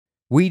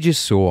We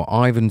just saw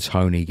Ivan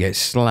Toney get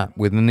slapped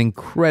with an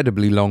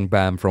incredibly long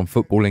ban from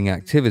footballing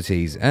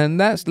activities, and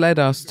that's led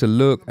us to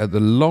look at the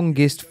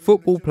longest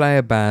football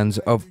player bans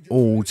of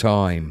all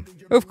time.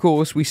 Of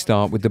course, we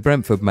start with the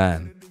Brentford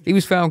man. He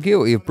was found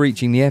guilty of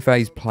breaching the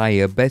FA's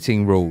player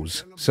betting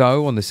rules,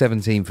 so on the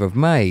 17th of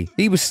May,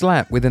 he was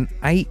slapped with an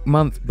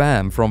 8-month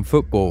ban from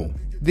football.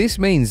 This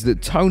means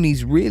that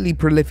Toney's really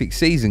prolific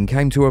season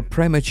came to a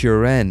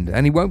premature end,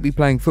 and he won't be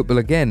playing football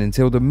again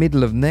until the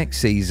middle of next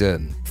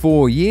season.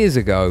 4 years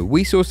ago,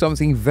 we saw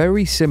something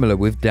very similar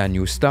with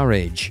Daniel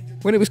Sturridge.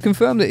 When it was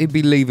confirmed that he'd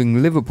be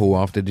leaving Liverpool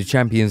after the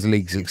Champions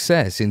League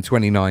success in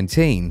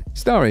 2019,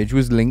 Sturridge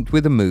was linked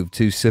with a move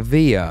to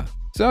Sevilla.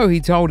 So he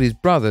told his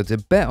brother to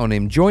bet on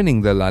him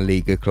joining the La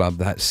Liga club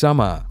that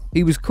summer.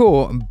 He was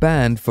caught and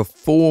banned for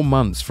 4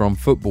 months from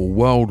football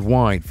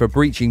worldwide for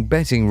breaching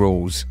betting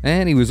rules,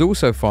 and he was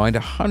also fined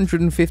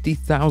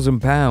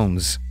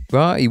 £150,000.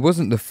 But he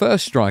wasn't the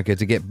first striker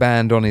to get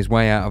banned on his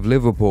way out of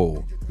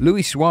Liverpool.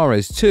 Luis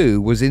Suarez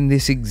too was in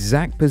this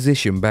exact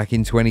position back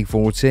in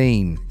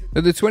 2014.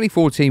 At the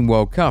 2014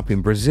 World Cup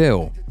in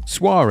Brazil,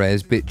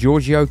 Suarez bit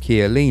Giorgio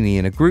Chiellini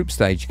in a group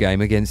stage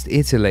game against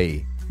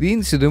Italy. The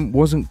incident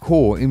wasn't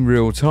caught in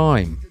real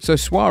time, so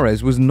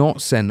Suarez was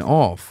not sent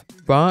off.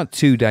 But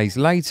 2 days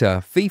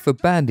later,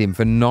 FIFA banned him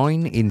for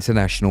 9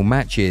 international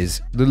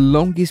matches, the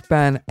longest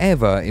ban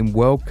ever in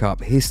World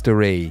Cup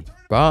history.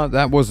 But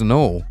that wasn't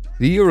all.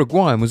 The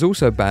Uruguayan was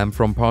also banned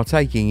from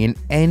partaking in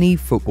any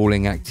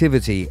footballing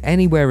activity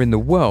anywhere in the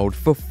world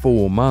for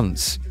 4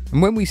 months.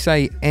 And when we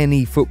say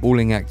any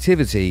footballing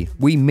activity,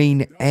 we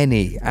mean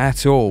any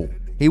at all.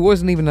 He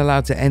wasn't even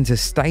allowed to enter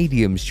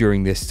stadiums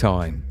during this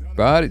time.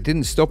 But it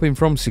didn't stop him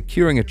from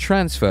securing a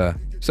transfer,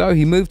 so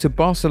he moved to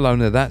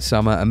Barcelona that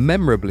summer and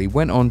memorably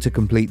went on to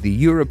complete the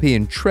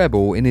European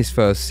treble in his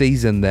first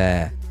season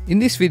there. In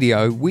this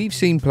video, we've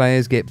seen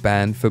players get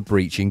banned for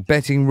breaching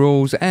betting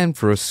rules and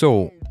for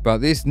assault, but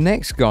this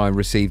next guy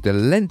received a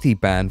lengthy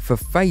ban for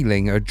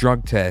failing a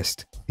drug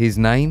test. His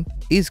name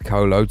is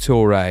Kolo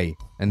Touré,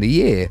 and the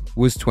year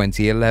was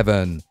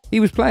 2011. He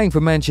was playing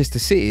for Manchester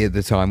City at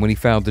the time when he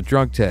failed the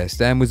drug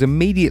test and was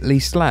immediately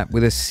slapped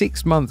with a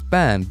 6-month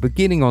ban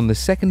beginning on the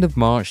 2nd of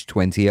March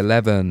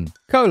 2011.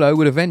 Kolo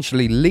would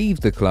eventually leave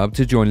the club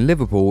to join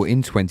Liverpool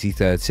in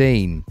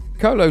 2013.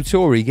 Kolo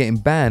Touré getting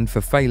banned for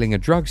failing a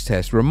drugs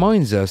test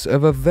reminds us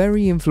of a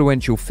very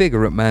influential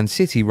figure at Man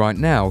City right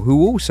now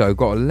who also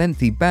got a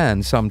lengthy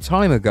ban some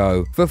time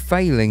ago for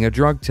failing a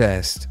drug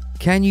test.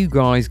 Can you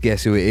guys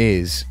guess who it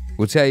is?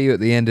 We'll tell you at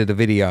the end of the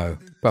video.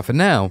 But for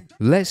now,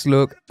 let's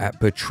look at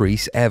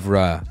Patrice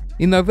Evra.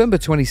 In November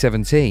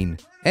 2017,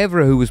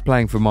 Evra, who was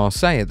playing for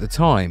Marseille at the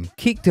time,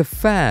 kicked a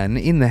fan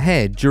in the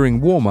head during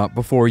warm-up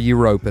before a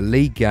Europa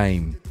League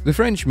game. The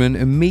Frenchman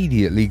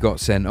immediately got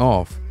sent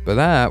off, but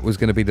that was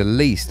going to be the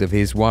least of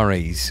his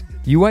worries.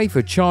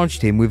 UEFA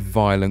charged him with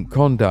violent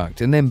conduct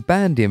and then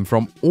banned him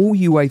from all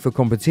UEFA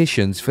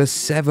competitions for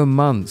 7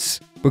 months.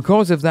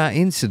 Because of that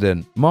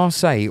incident,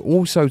 Marseille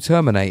also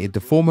terminated the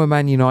former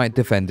Man United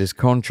defender's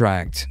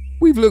contract.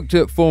 We've looked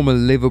at former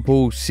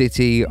Liverpool,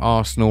 City,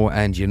 Arsenal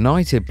and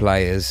United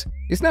players.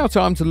 It's now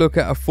time to look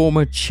at a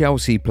former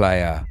Chelsea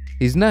player.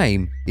 His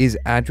name is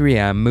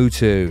Adrian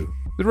Mutu.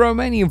 The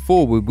Romanian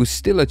forward was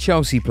still a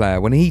Chelsea player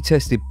when he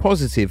tested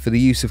positive for the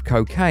use of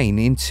cocaine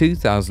in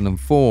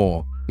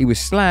 2004. He was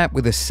slapped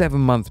with a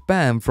 7-month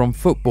ban from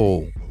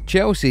football.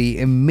 Chelsea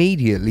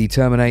immediately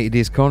terminated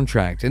his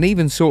contract and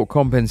even sought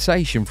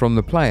compensation from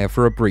the player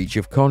for a breach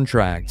of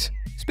contract.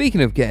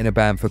 Speaking of getting a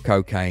ban for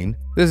cocaine,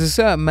 there's a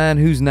certain man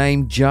whose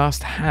name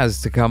just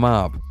has to come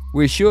up.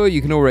 We're sure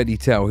you can already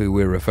tell who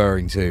we're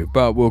referring to,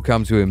 but we'll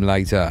come to him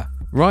later.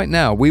 Right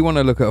now, we want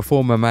to look at a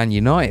former Man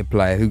United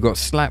player who got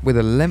slapped with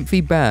a lengthy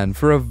ban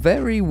for a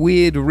very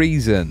weird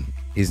reason.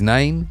 His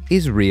name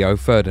is Rio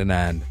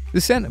Ferdinand.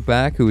 The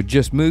centre-back, who had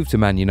just moved to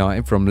Man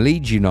United from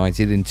Leeds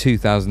United in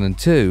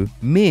 2002,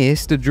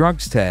 missed a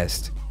drugs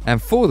test,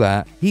 and for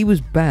that, he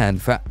was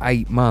banned for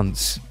 8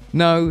 months.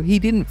 No, he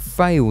didn't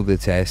fail the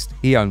test,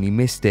 he only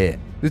missed it.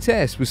 The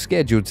test was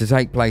scheduled to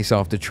take place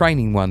after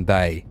training one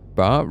day,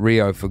 but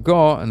Rio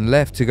forgot and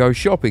left to go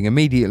shopping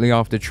immediately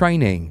after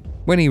training.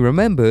 When he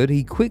remembered,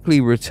 he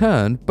quickly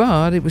returned,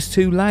 but it was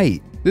too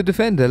late. The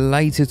defender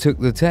later took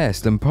the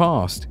test and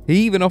passed.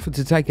 He even offered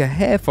to take a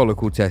hair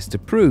follicle test to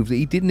prove that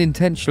he didn't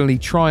intentionally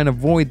try and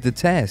avoid the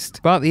test,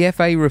 but the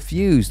FA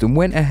refused and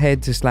went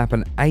ahead to slap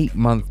an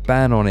 8-month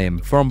ban on him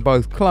from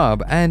both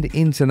club and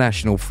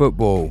international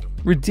football.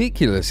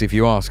 Ridiculous if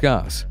you ask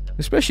us,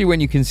 especially when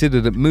you consider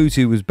that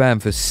Mutu was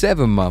banned for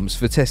 7 months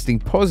for testing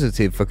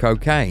positive for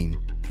cocaine.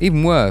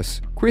 Even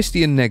worse,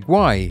 Christian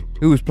Neguay,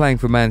 who was playing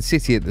for Man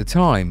City at the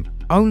time,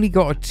 only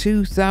got a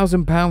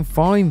 £2,000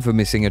 fine for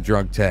missing a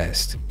drug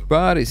test.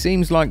 But it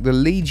seems like the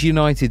Leeds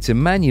United to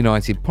Man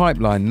United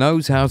pipeline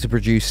knows how to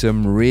produce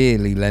some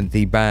really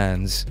lengthy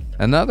bans.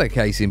 Another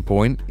case in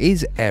point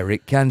is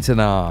Eric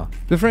Cantona.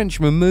 The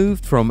Frenchman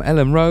moved from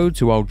Ellen Road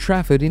to Old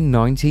Trafford in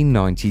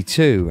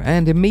 1992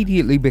 and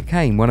immediately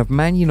became one of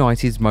Man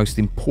United's most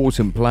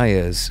important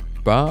players.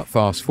 But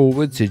fast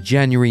forward to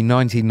January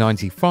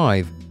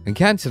 1995, and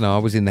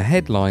Cantona was in the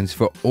headlines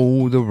for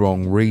all the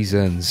wrong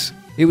reasons.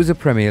 It was a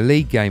Premier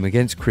League game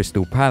against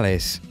Crystal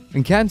Palace,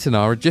 and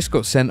Cantona had just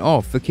got sent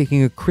off for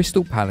kicking a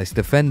Crystal Palace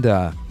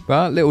defender.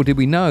 But little did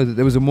we know that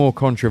there was a more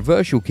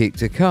controversial kick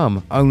to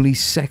come only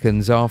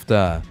seconds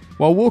after.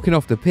 While walking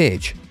off the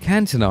pitch,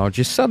 Cantona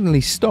just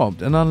suddenly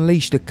stopped and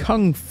unleashed a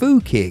kung fu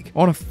kick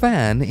on a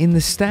fan in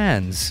the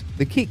stands.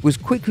 The kick was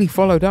quickly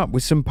followed up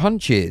with some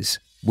punches.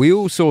 We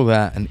all saw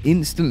that and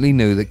instantly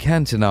knew that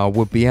Cantona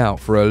would be out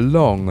for a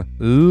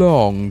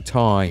long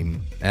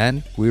time.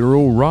 And we were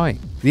all right.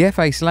 The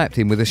FA slapped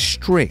him with a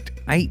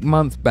strict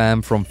 8-month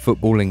ban from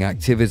footballing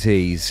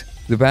activities.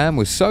 The ban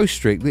was so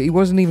strict that he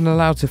wasn't even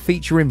allowed to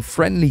feature in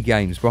friendly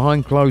games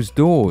behind closed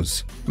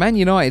doors. Man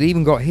United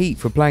even got heat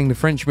for playing the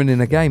Frenchman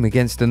in a game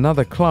against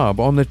another club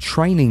on the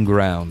training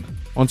ground.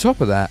 On top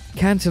of that,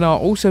 Cantona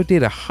also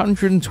did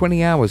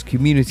 120 hours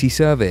community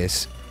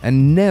service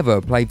and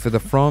never played for the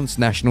France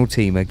national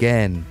team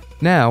again.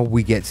 Now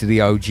we get to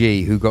the OG,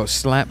 who got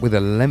slapped with a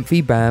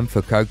lengthy ban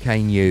for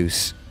cocaine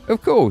use.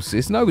 Of course,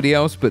 it's nobody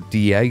else but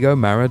Diego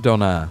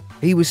Maradona.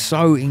 He was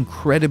so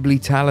incredibly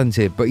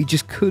talented, but he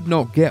just could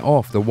not get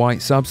off the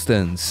white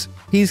substance.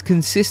 His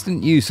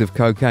consistent use of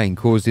cocaine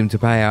caused him to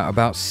pay out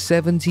about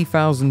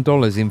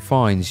 $70,000 in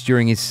fines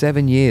during his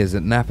 7 years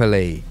at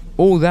Napoli.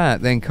 All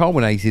that then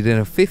culminated in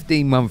a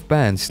 15-month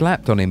ban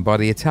slapped on him by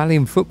the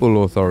Italian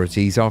football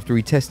authorities after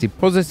he tested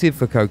positive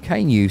for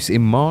cocaine use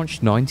in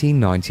March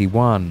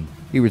 1991.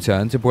 He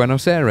returned to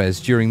Buenos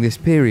Aires during this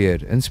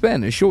period and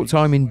spent a short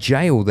time in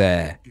jail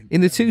there. In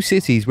the two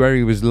cities where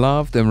he was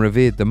loved and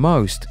revered the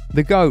most,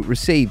 the GOAT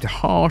received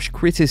harsh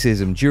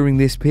criticism during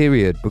this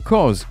period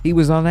because he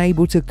was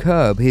unable to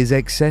curb his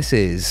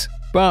excesses.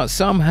 But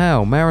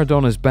somehow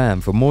Maradona's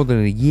ban for more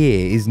than a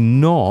year is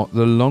not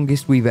the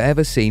longest we've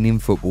ever seen in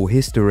football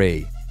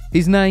history.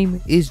 His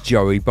name is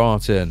Joey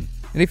Barton,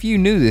 and if you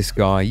knew this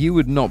guy, you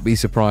would not be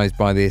surprised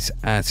by this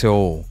at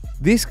all.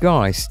 This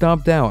guy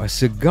stubbed out a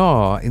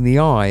cigar in the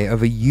eye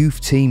of a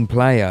youth team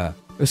player,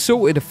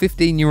 assaulted a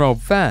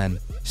 15-year-old fan,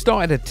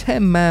 started a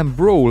 10-man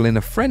brawl in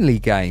a friendly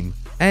game,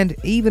 and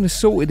even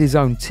assaulted his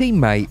own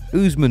teammate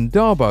Ousmane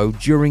Dabo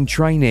during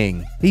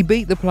training. He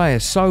beat the player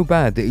so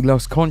bad that he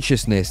lost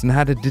consciousness and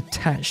had a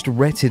detached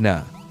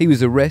retina. He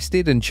was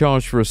arrested and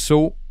charged for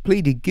assault,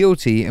 pleaded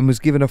guilty and was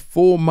given a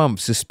 4-month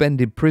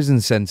suspended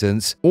prison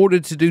sentence,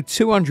 ordered to do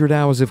 200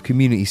 hours of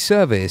community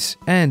service,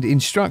 and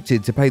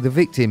instructed to pay the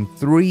victim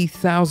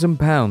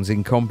 £3,000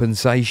 in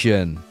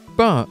compensation.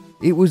 But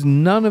it was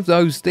none of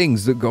those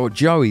things that got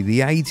Joey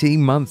the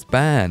 18-month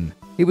ban.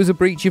 It was a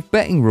breach of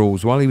betting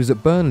rules while he was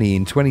at Burnley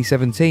in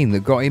 2017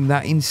 that got him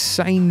that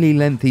insanely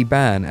lengthy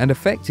ban and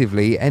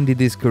effectively ended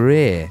his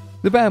career.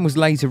 The ban was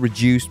later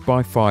reduced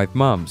by 5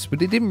 months,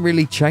 but it didn't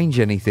really change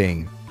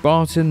anything.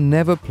 Barton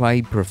never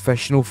played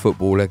professional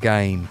football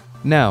again.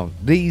 Now,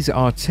 these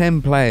are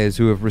 10 players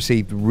who have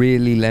received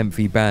really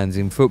lengthy bans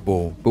in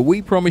football, but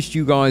we promised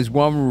you guys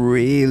one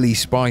really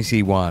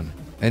spicy one.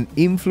 An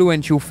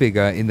influential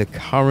figure in the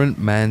current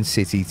Man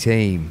City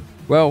team.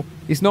 Well,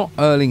 it's not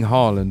Erling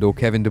Haaland or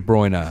Kevin De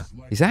Bruyne.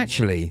 It's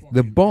actually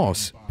the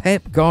boss,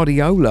 Pep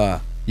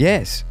Guardiola.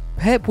 Yes,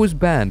 Pep was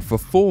banned for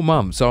 4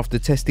 months after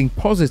testing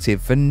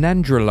positive for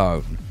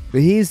nandrolone.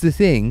 But here's the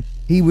thing,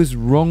 he was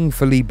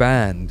wrongfully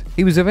banned.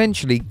 He was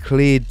eventually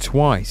cleared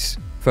twice,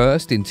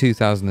 first in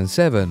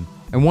 2007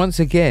 and once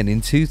again in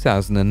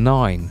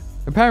 2009.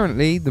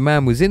 Apparently, the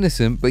man was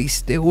innocent, but he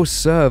still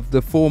served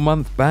the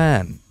 4-month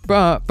ban.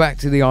 But back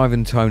to the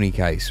Ivan Toney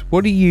case.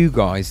 What do you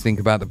guys think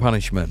about the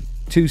punishment?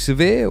 Too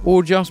severe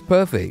or just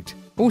perfect?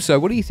 Also,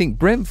 what do you think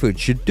Brentford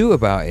should do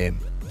about him?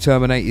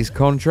 Terminate his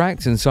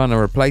contract and sign a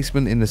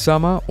replacement in the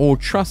summer, or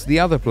trust the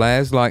other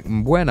players like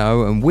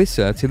Mbeumo and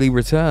Wissa till he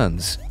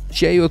returns?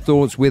 Share your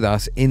thoughts with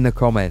us in the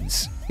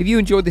comments. If you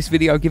enjoyed this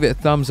video, give it a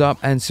thumbs up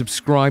and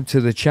subscribe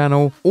to the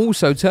channel.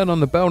 Also, turn on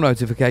the bell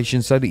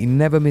notification so that you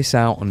never miss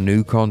out on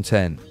new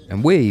content.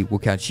 And we will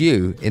catch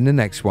you in the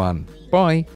next one. Bye.